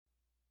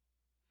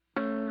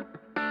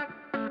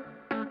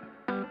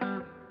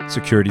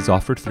Securities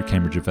offered through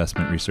Cambridge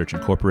Investment Research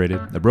Incorporated,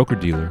 a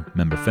broker-dealer,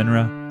 member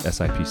FINRA,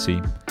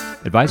 SIPC.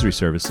 Advisory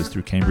services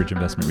through Cambridge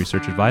Investment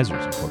Research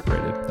Advisors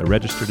Incorporated, a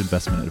registered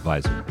investment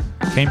advisor.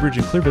 Cambridge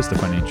and Clear Vista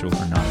Financial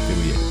are not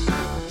affiliated.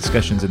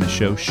 Discussions in this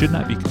show should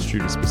not be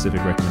construed as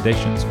specific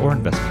recommendations or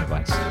investment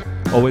advice.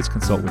 Always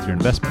consult with your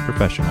investment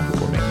professional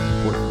before making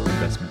important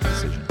investment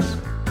decisions.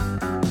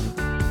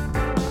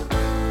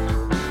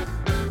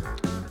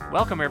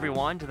 Welcome,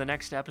 everyone, to the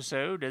next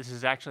episode. This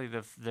is actually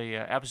the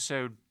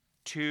episode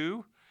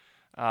 2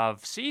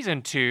 of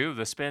Season 2 of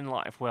the Spend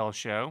Life Well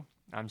show.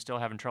 I'm still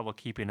having trouble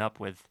keeping up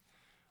with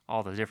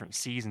all the different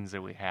seasons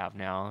that we have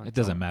now. It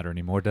doesn't matter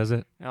anymore, does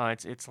it? No,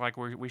 it's like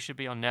we should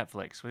be on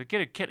Netflix. We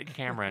get a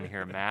camera in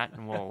here, Matt,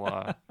 and we'll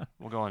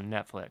go on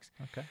Netflix.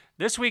 Okay.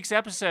 This week's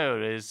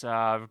episode is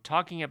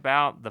talking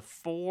about the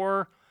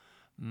 4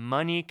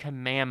 money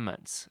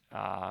commandments.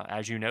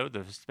 As you know,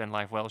 the Spend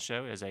Life Well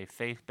show is a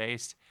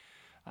faith-based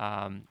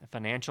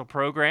financial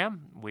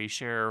program. We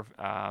share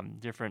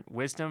different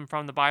wisdom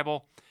from the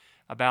Bible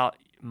about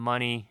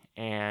money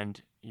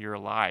and your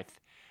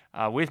life.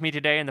 With me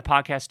today in the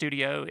podcast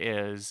studio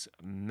is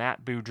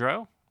Matt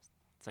Boudreau.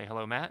 Say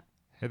hello, Matt.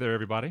 Hey there,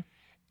 everybody.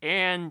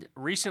 And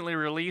recently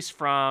released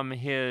from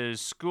his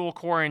school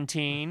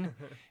quarantine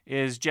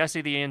is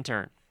Jesse the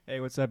intern. Hey,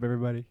 what's up,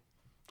 everybody?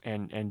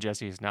 And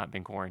Jesse has not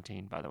been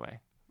quarantined, by the way.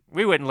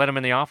 We wouldn't let him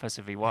in the office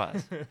if he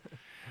was.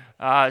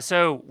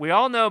 So we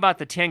all know about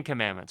the 10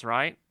 Commandments,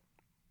 right?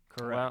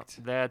 Correct.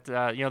 Well,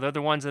 they're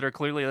the ones that are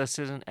clearly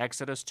listed in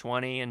Exodus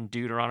 20 and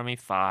Deuteronomy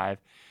 5.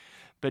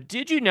 But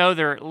did you know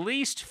there are at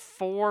least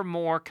 4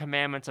 more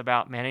commandments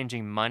about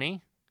managing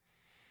money?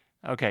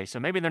 Okay, so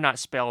maybe they're not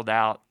spelled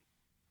out.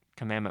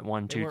 Commandment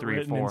 1, 2,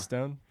 3, 4. In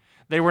stone?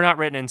 They were not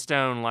written in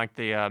stone like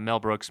the Mel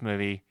Brooks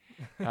movie,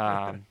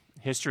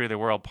 History of the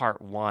World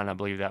Part 1, I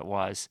believe that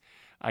was.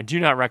 I do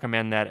not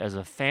recommend that as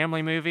a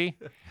family movie.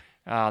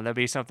 That'd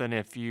be something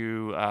if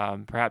you,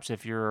 perhaps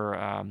if you're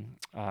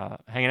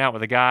hanging out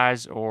with the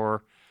guys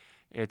or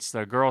it's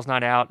the girls'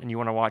 night out and you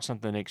want to watch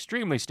something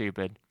extremely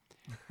stupid,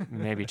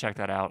 maybe check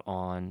that out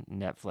on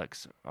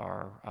Netflix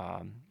or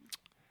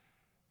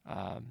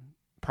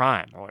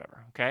Prime or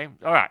whatever. Okay,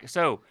 all right.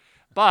 So,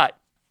 but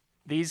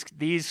these,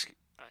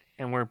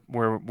 and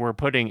we're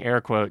putting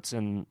air quotes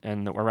and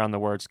around the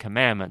words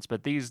commandments.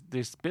 But this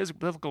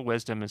biblical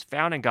wisdom is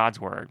found in God's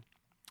word,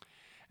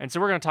 and so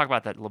we're going to talk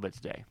about that a little bit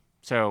today.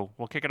 So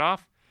we'll kick it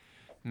off.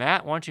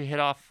 Matt, why don't you hit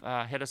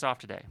us off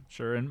today?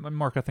 Sure. And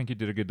Mark, I think you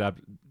did a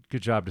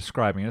good job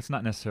describing it. It's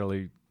not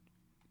necessarily,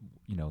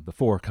 the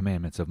 4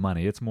 commandments of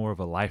money. It's more of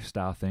a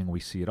lifestyle thing.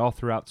 We see it all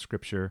throughout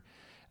Scripture.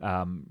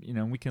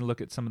 We can look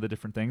at some of the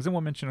different things, and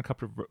we'll mention a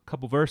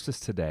couple verses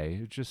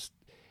today. Just,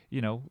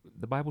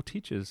 the Bible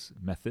teaches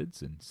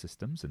methods and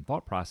systems and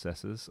thought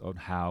processes on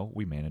how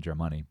we manage our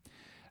money.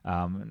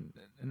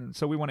 And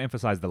so we want to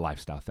emphasize the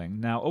lifestyle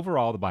thing. Now,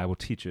 overall, the Bible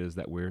teaches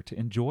that we're to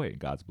enjoy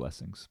God's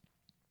blessings.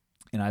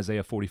 In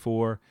Isaiah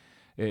 44,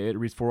 it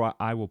reads, "For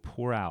I will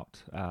pour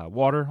out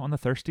water on the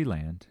thirsty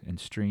land and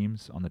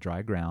streams on the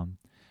dry ground,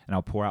 and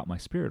I'll pour out my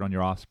spirit on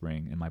your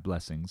offspring and my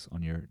blessings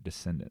on your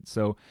descendants."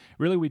 So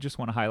really, we just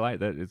want to highlight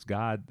that it's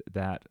God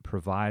that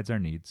provides our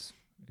needs.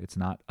 It's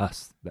not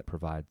us that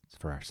provides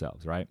for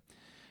ourselves, right?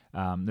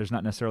 There's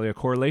not necessarily a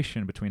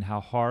correlation between how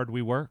hard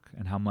we work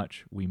and how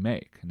much we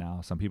make.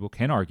 Now, some people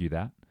can argue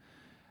that,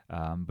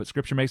 but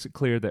Scripture makes it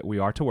clear that we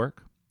are to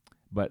work,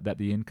 but that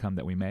the income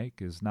that we make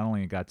is not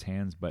only in God's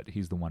hands, but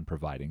He's the one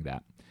providing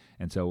that.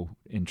 And so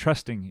in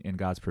trusting in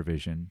God's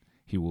provision,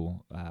 He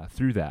will,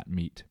 through that,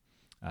 meet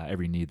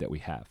every need that we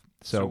have.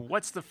 So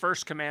what's the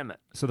first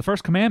commandment? So the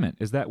first commandment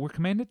is that we're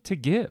commanded to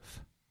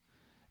give.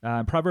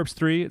 In Proverbs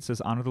 3, it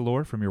says, "Honor the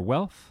Lord from your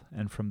wealth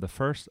and from the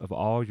first of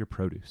all your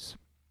produce."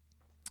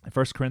 In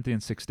 1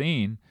 Corinthians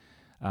 16,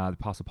 the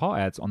Apostle Paul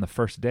adds, "On the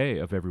first day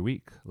of every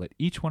week, let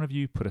each one of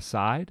you put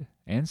aside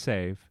and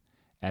save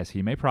as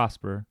he may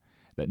prosper,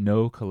 that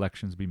no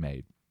collections be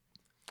made."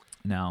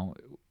 Now,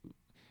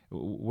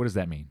 what does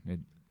that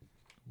mean?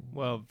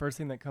 Well, first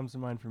thing that comes to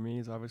mind for me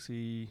is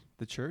obviously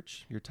the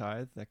church, your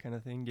tithe, that kind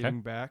of thing,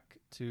 giving back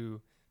to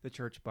the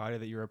church body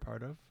that you're a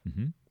part of.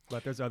 Mm-hmm.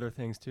 But there's other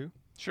things too.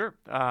 Sure.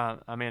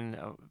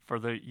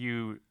 For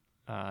you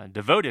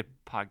devoted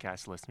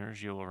podcast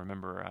listeners, you'll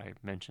remember I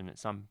mentioned at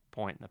some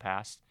point in the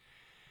past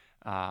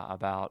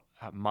about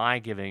my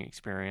giving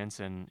experience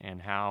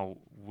and how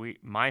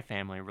my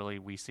family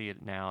we see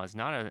it now as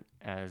not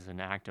as an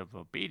act of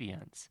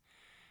obedience,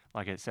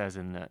 like it says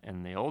in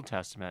the Old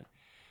Testament,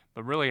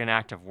 but really an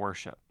act of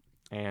worship.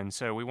 And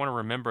so we want to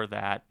remember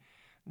that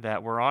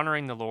we're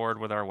honoring the Lord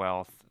with our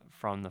wealth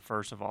from the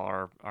first of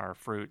all our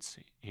fruits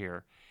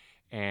here,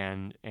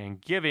 and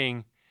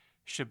giving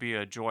should be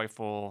a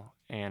joyful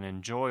and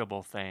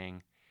enjoyable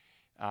thing.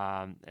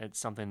 It's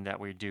something that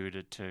we do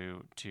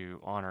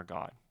to honor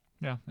God.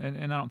 Yeah,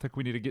 and I don't think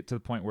we need to get to the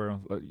point where,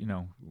 we're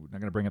not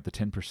going to bring up the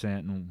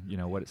 10%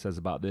 and, what it says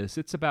about this.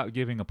 It's about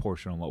giving a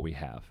portion of what we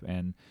have.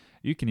 And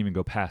you can even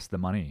go past the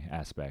money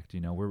aspect.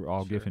 We're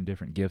all given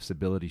different gifts,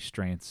 abilities,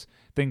 strengths,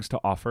 things to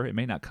offer. It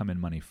may not come in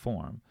money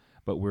form,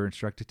 but we're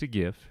instructed to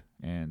give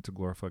and to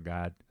glorify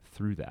God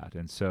through that.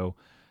 And so,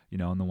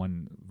 in the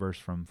one verse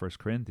from 1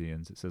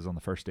 Corinthians, it says on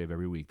the first day of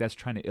every week. That's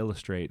trying to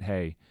illustrate,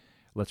 hey,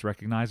 let's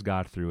recognize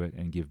God through it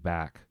and give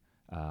back,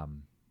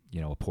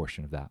 a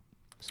portion of that.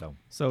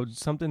 So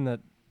something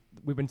that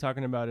we've been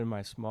talking about in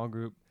my small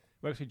group,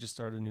 we actually just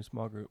started a new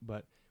small group,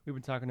 but we've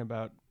been talking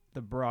about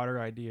the broader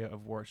idea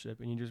of worship,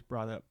 and you just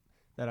brought up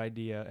that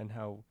idea and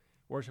how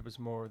worship is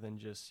more than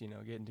just,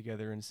 getting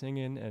together and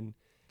singing. And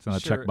it's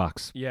not a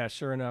checkbox. Yeah,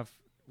 sure enough,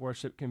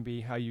 worship can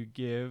be how you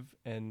give,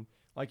 and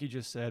like you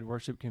just said,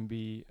 worship can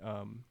be,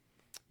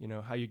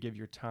 how you give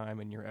your time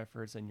and your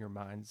efforts and your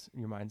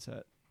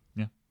mindset.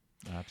 Yeah,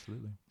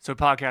 absolutely. So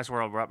Podcast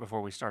World, right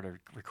before we started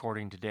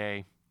recording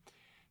today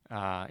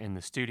in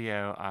the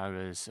studio, I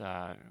was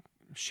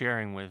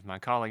sharing with my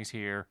colleagues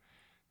here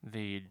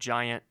the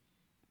giant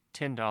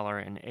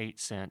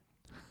 $10.08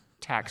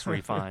 tax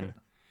refund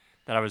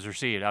that I was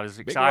received. I was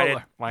excited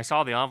when I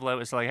saw the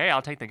envelope. It's like, hey,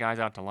 I'll take the guys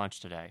out to lunch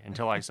today.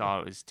 Until I saw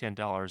it was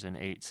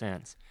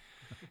 $10.08.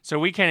 So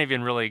we can't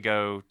even really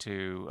go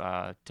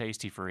to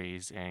Tasty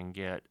Freeze and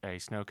get a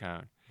snow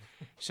cone.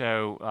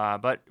 So,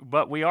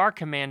 but we are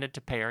commanded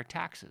to pay our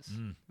taxes.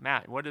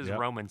 Matt, what does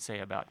Romans say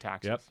about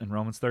taxes? Yep. In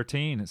Romans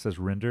 13, it says,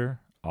 "Render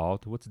all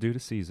to what's due to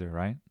Caesar."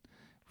 Right?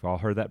 We've all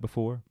heard that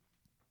before.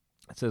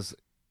 It says,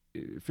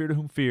 "Fear to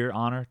whom fear,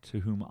 honor to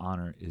whom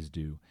honor is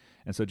due."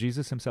 And so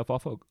Jesus himself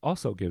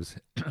also gives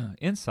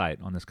insight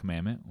on this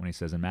commandment when he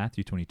says in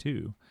Matthew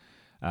 22,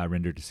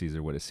 "Render to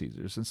Caesar what is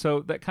Caesar's." And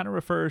so that kind of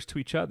refers to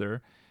each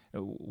other.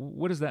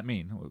 What does that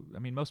mean? I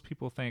mean, most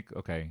people think,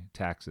 okay,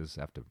 taxes,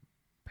 have to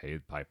pay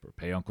the piper,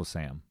 pay Uncle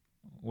Sam.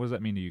 What does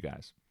that mean to you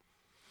guys?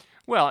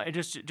 Well, it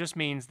just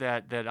means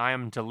that I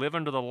am to live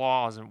under the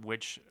laws in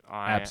which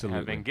I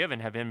have been given,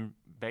 have been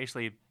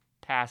basically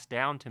passed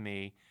down to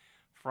me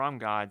from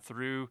God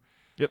through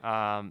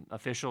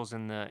officials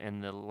in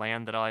the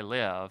land that I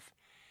live,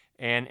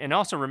 and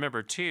also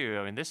remember too.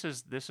 I mean, this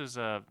is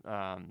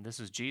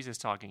Jesus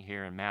talking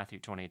here in Matthew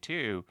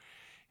 22,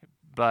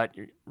 but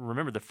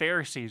remember the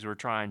Pharisees were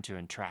trying to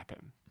entrap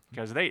him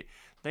because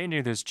they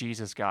knew this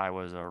Jesus guy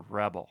was a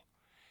rebel,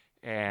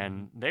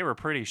 and they were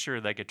pretty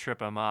sure they could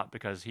trip him up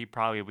because he'd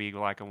probably be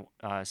like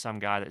some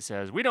guy that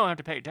says we don't have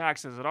to pay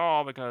taxes at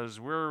all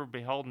because we're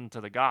beholden to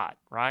the God,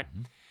 right?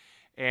 Mm-hmm.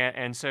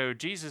 And so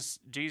Jesus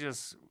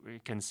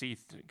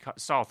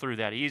saw through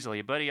that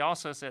easily, but he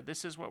also said,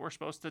 this is what we're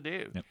supposed to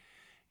do. Yep.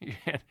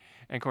 And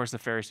of course, the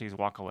Pharisees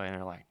walk away and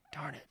they're like,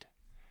 darn it.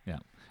 Yeah.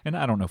 And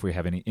I don't know if we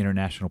have any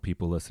international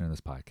people listening to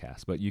this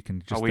podcast, but you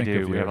can just we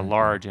have a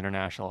large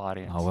international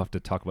audience. We'll have to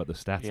talk about the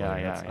stats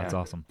later. That's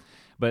awesome.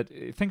 But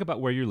think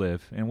about where you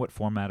live and what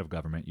format of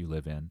government you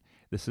live in.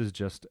 This is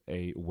just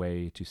a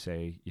way to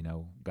say,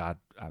 God,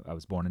 I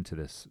was born into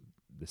this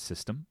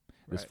system.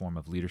 This form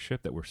of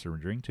leadership that we're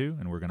surrendering to,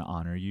 and we're going to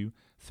honor you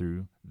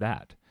through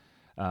that.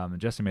 And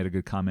Jesse made a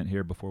good comment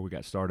here before we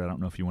got started. I don't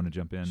know if you want to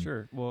jump in.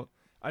 Sure. Well,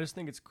 I just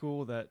think it's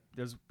cool that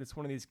it's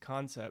one of these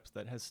concepts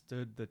that has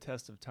stood the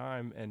test of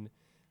time, and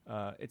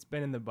it's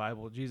been in the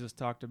Bible. Jesus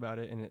talked about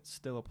it, and it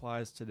still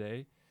applies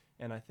today.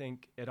 And I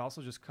think it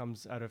also just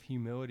comes out of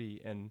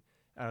humility and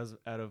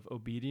out of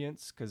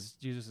obedience, because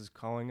Jesus is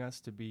calling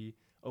us to be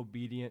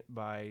obedient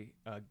by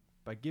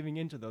giving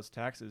into those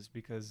taxes,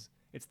 because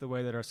it's the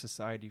way that our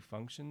society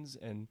functions.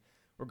 And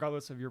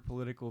regardless of your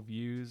political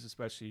views,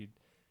 especially,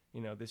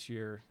 this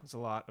year, there's a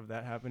lot of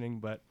that happening,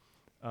 but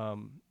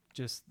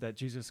just that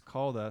Jesus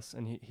called us,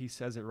 and he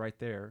says it right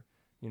there,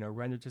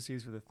 render to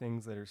Caesar the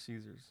things that are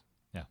Caesar's.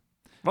 Yeah.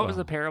 What was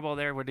the parable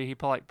there? What did he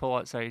pull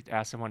out, say,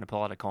 ask someone to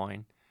pull out a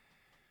coin?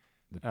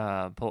 He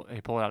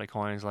pulled out a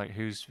coin. He's like,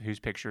 whose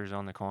picture is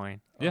on the coin?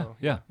 Yeah.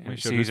 We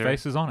showed his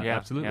face is on it.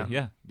 Absolutely.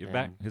 Yeah. Give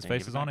back. His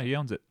face is on it. He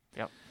owns it.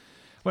 Yep.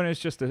 Well,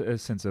 it's just a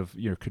sense of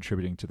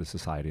contributing to the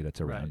society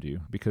that's around you,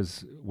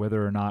 because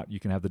whether or not you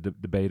can have the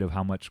debate of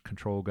how much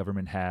control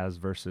government has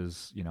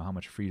versus how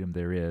much freedom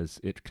there is,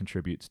 it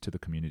contributes to the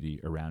community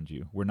around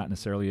you. We're not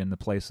necessarily in the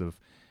place of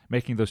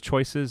making those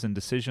choices and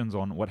decisions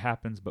on what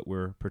happens, but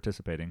we're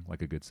participating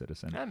like a good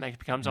citizen. That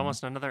becomes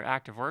almost another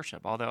act of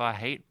worship, although I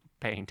hate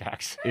paying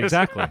taxes.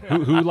 Exactly.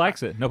 Who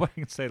likes it? Nobody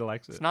can say that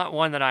likes it. It's not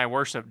one that I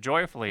worship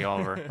joyfully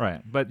over.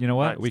 Right. But you know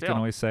what? We can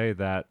always say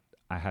that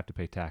I have to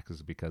pay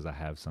taxes because I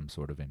have some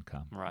sort of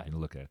income. Right. You can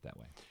look at it that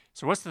way.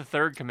 So what's the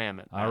third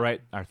commandment? All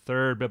right. Our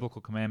third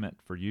biblical commandment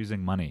for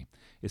using money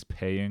is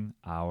paying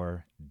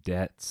our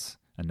debts.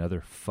 Another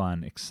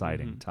fun,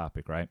 exciting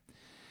topic, right?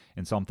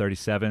 In Psalm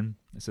 37,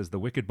 it says, "The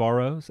wicked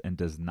borrows and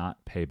does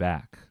not pay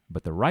back,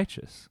 but the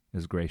righteous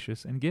is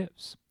gracious and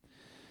gives."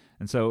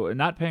 And so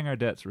not paying our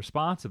debts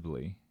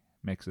responsibly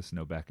makes us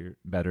no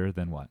better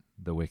than what?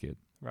 The wicked.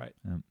 Right.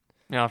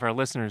 Now, if our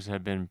listeners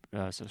had been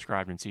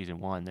subscribed in season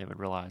 1, they would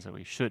realize that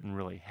we shouldn't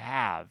really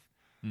have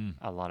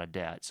a lot of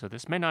debt. So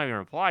this may not even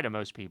apply to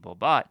most people,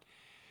 but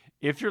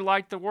if you're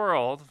like the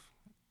world,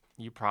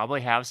 you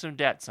probably have some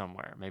debt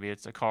somewhere. Maybe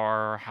it's a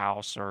car or a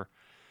house or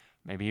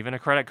maybe even a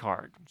credit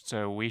card.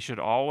 So we should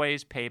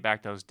always pay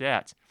back those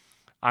debts.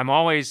 I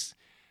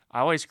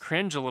always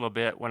cringe a little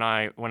bit when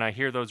I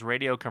hear those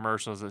radio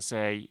commercials that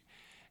say,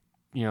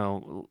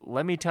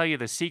 let me tell you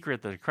the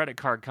secret that the credit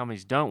card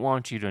companies don't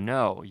want you to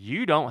know.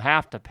 You don't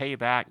have to pay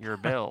back your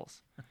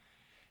bills.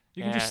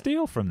 You can just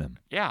steal from them.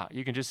 Yeah,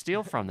 you can just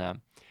steal from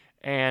them.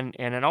 And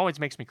it always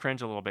makes me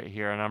cringe a little bit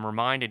here. And I'm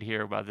reminded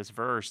here by this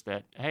verse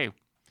that, hey,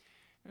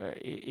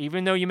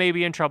 even though you may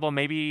be in trouble,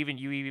 maybe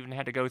you even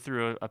had to go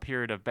through a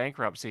period of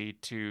bankruptcy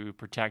to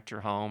protect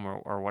your home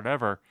or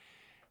whatever,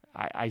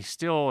 I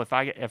still, if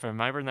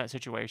I'm ever in that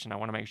situation, I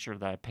want to make sure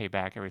that I pay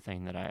back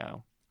everything that I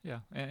owe. Yeah,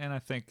 and I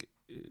think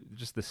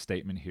just the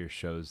statement here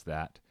shows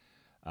that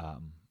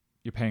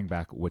you're paying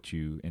back what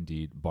you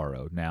indeed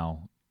borrowed.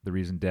 Now, the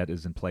reason debt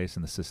is in place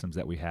in the systems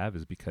that we have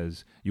is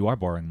because you are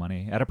borrowing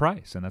money at a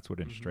price, and that's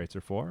what interest rates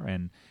are for.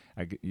 And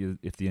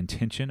if the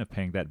intention of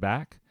paying that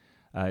back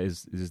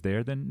is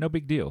there, then no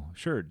big deal.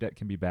 Sure, debt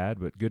can be bad,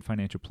 but good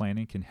financial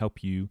planning can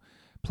help you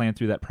plan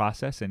through that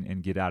process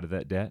and get out of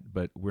that debt,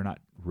 but we're not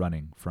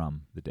running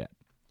from the debt.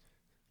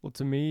 Well,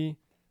 to me,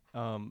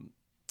 I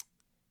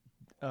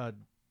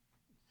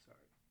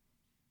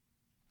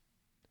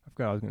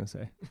forgot what I was going to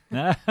say.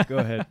 Go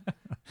ahead.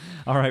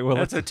 All right. Well,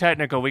 that's a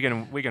technical. We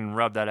can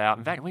rub that out.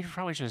 In fact, we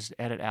probably should just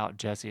edit out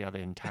Jesse out of the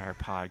entire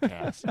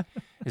podcast.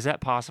 Is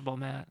that possible,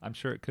 Matt? I'm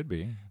sure it could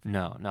be.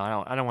 No,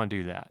 I don't want to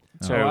do that.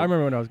 So I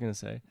remember what I was going to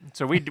say.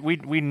 So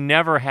we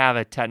never have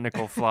a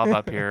technical flub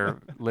up here,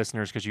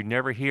 listeners, because you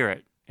never hear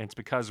it. And it's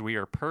because we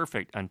are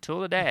perfect until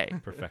today.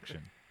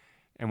 Perfection.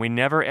 And we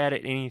never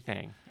edit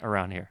anything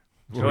around here.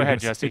 Go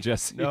ahead, Jesse.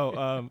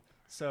 No.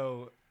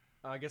 So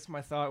I guess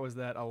my thought was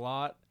that a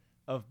lot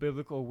of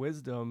biblical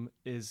wisdom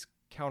is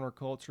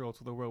countercultural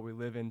to the world we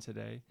live in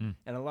today.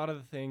 And a lot of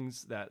the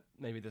things that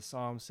maybe the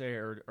Psalms say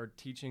or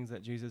teachings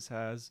that Jesus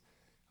has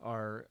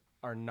are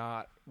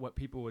not what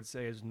people would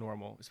say is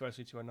normal,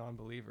 especially to a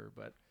non-believer.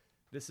 But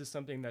this is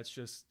something that's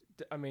just,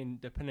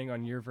 depending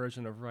on your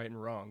version of right and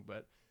wrong,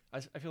 but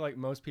I feel like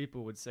most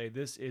people would say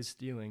this is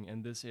stealing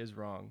and this is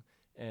wrong.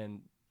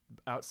 And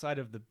outside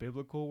of the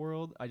biblical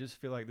world, I just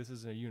feel like this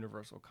is a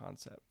universal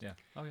concept. Yeah.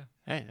 Oh yeah.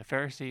 Hey, the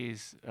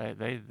Pharisees,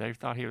 they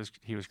thought he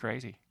was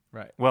crazy.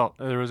 Right. Well,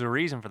 there was a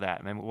reason for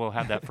that. We'll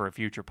have that for a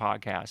future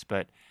podcast.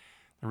 But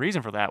the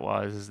reason for that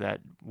is that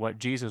what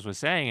Jesus was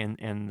saying,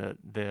 and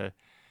the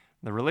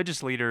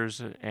religious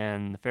leaders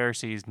and the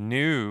Pharisees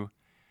knew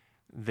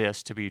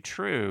this to be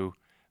true,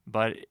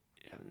 but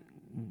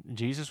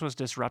Jesus was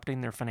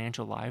disrupting their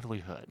financial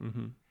livelihood.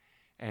 Mm-hmm.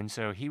 And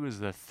so he was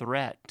the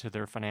threat to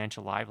their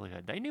financial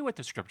livelihood. They knew what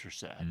the scripture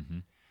said. Mm-hmm.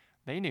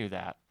 They knew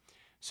that.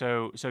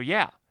 So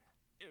yeah,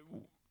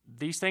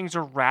 these things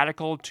are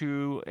radical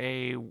to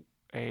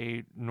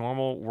a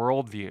normal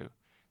worldview.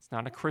 It's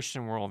not a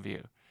Christian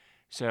worldview.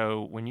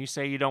 So when you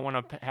say you don't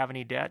want to have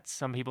any debts,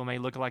 some people may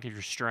look like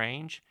you're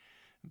strange,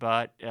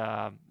 but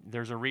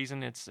there's a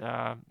reason it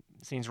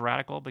seems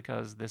radical,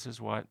 because this is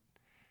what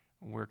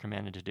we're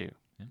commanded to do.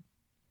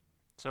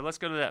 So let's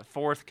go to that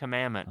fourth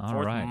commandment,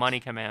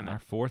 money commandment. Our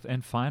fourth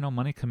and final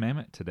money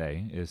commandment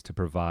today is to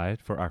provide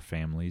for our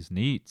family's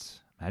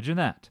needs. Imagine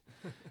that.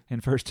 In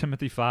 1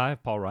 Timothy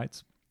 5, Paul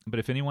writes, "But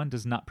if anyone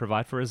does not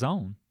provide for his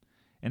own,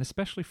 and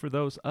especially for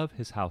those of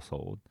his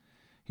household,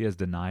 he has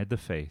denied the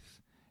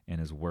faith and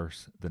is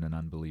worse than an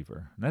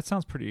unbeliever." And that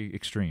sounds pretty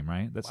extreme,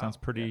 right? That sounds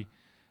pretty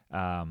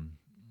a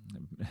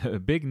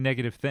big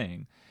negative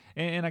thing.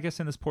 And I guess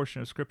in this portion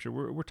of Scripture,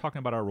 we're talking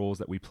about our roles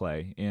that we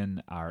play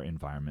in our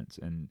environments,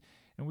 and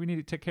we need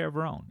to take care of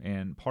our own.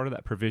 And part of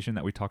that provision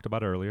that we talked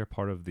about earlier,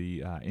 part of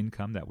the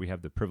income that we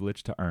have the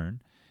privilege to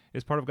earn,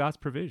 is part of God's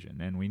provision.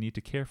 And we need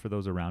to care for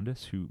those around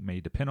us who may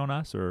depend on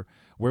us, or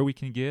where we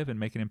can give and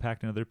make an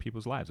impact in other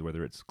people's lives,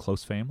 whether it's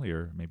close family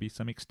or maybe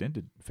some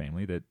extended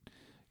family that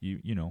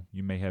you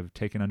may have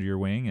taken under your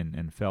wing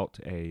and felt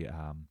a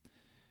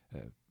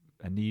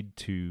need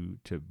to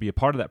be a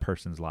part of that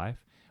person's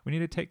life. We need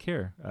to take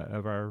care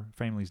of our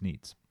family's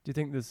needs. Do you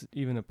think this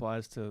even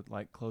applies to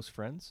like close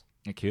friends?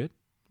 It could.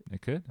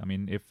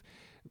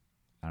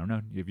 I don't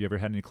know, have you ever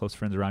had any close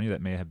friends around you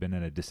that may have been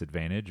at a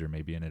disadvantage, or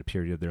maybe in a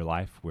period of their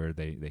life where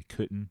they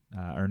couldn't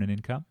earn an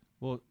income?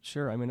 Well,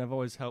 sure. I've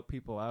always helped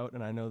people out,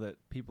 and I know that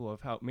people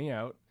have helped me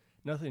out.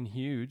 Nothing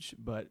huge,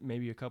 but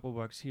maybe a couple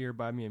bucks here,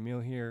 buy me a meal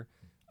here.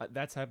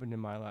 That's happened in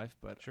my life,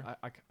 but sure.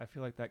 I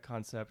feel like that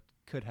concept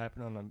could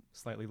happen on a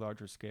slightly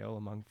larger scale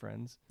among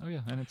friends. Oh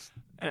yeah,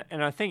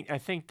 and I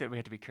think that we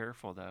have to be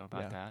careful though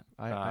about that.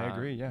 I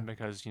agree. Yeah,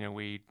 because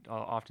we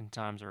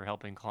oftentimes are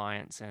helping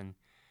clients, and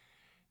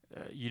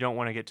you don't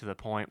want to get to the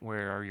point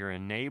where you're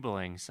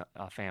enabling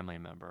a family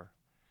member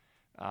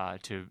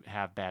to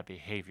have bad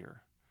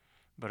behavior.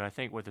 But I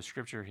think what the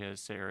scripture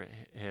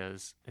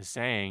is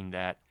saying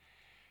that.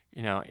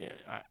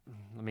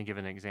 Let me give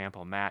an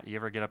example. Matt, you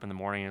ever get up in the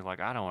morning and like,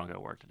 I don't want to go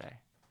to work today?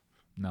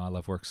 No, I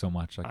love work so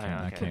much.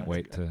 I can't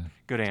wait to.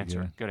 Good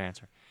answer. Good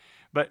answer.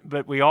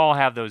 But we all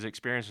have those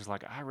experiences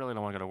like, I really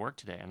don't want to go to work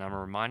today. And I'm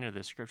reminded of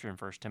this scripture in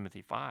 1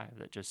 Timothy 5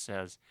 that just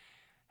says,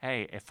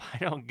 hey, if I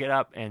don't get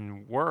up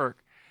and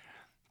work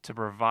to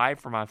provide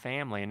for my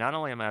family, and not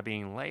only am I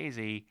being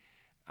lazy,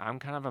 I'm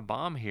kind of a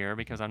bum here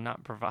because I'm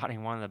not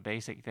providing one of the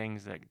basic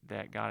things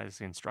that God has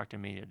instructed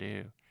me to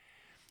do.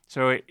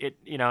 So it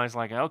it's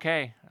like,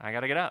 okay, I got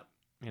to get up,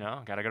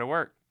 got to go to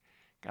work,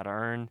 got to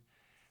earn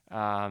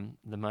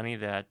the money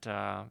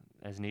that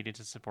is needed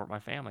to support my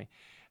family.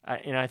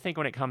 And I think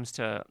when it comes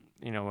to,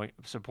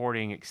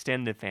 supporting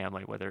extended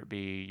family, whether it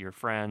be your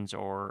friends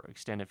or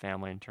extended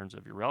family in terms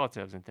of your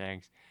relatives and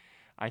things,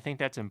 I think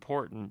that's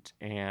important.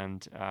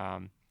 And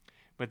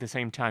but at the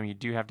same time, you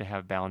do have to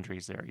have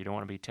boundaries there. You don't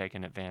want to be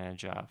taken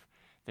advantage of.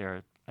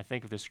 I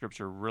think the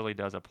scripture really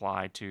does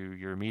apply to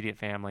your immediate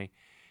family,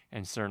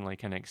 and certainly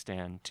can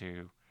extend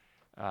to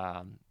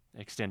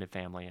extended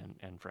family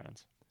and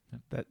friends.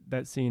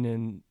 That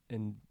scene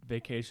in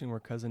Vacation where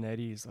Cousin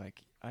Eddie's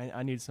like,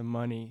 I need some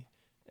money,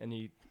 and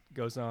he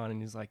goes on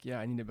and he's like, yeah,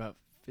 I need about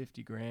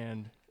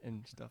 $50,000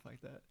 and stuff like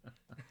that.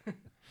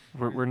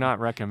 We're not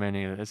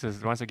recommending it. This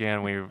is, once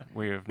again,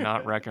 we have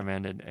not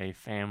recommended a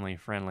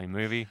family-friendly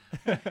movie.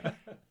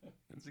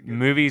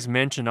 Movies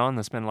mentioned on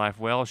the Spend Life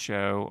Well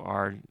show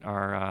are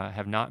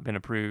have not been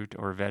approved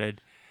or vetted.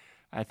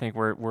 I think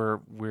we're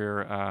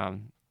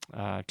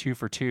 2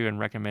 for 2 in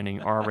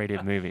recommending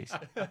R-rated movies.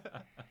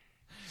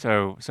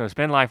 So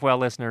Spend Life Well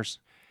listeners,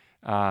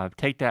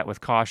 take that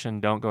with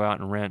caution. Don't go out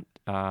and rent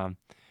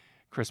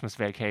Christmas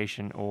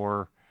Vacation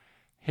or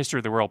History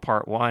of the World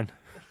Part 1.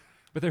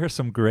 But there are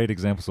some great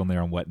examples on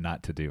there on what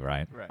not to do,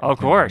 right? Of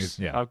course.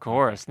 Of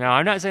course. Now,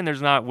 I'm not saying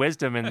there's not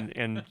wisdom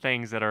in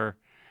things that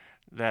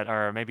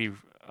are maybe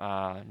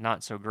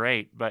not so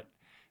great, but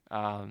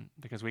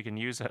because we can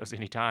use those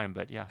anytime.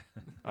 But yeah,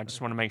 I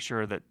just want to make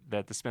sure that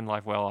the Spend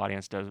Life Well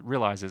audience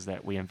realizes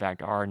that we in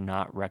fact are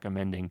not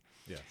recommending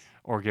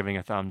or giving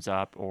a thumbs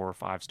up or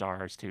 5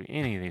 stars to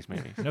any of these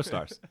movies. No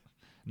stars.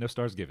 No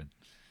stars given.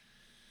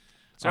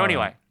 So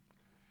anyway,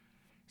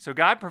 so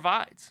God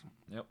provides.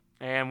 Yep.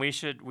 And we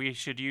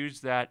should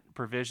use that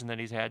provision that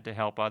He's had to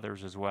help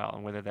others as well,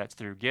 and whether that's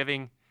through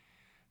giving,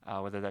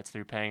 whether that's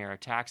through paying our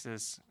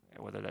taxes,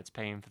 whether that's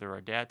paying for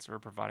our debts or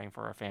providing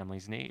for our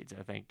family's needs.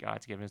 I think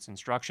God's given us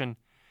instruction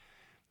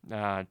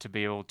to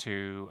be able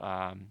to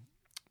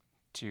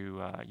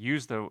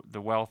use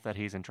the wealth that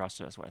He's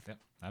entrusted us with. Yep,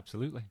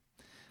 absolutely.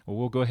 Well,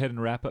 we'll go ahead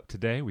and wrap up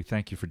today. We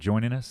thank you for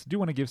joining us. Do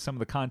want to give some of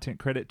the content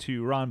credit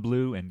to Ron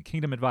Blue and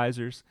Kingdom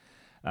Advisors.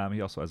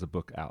 He also has a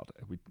book out.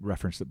 We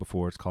referenced it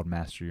before. It's called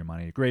Master Your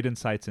Money. Great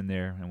insights in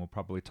there, and we'll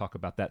probably talk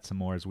about that some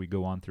more as we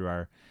go on through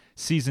our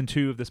Season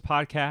 2 of this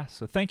podcast.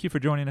 So thank you for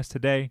joining us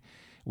today.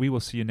 We will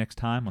see you next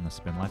time on the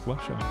Spend Life Well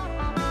Show.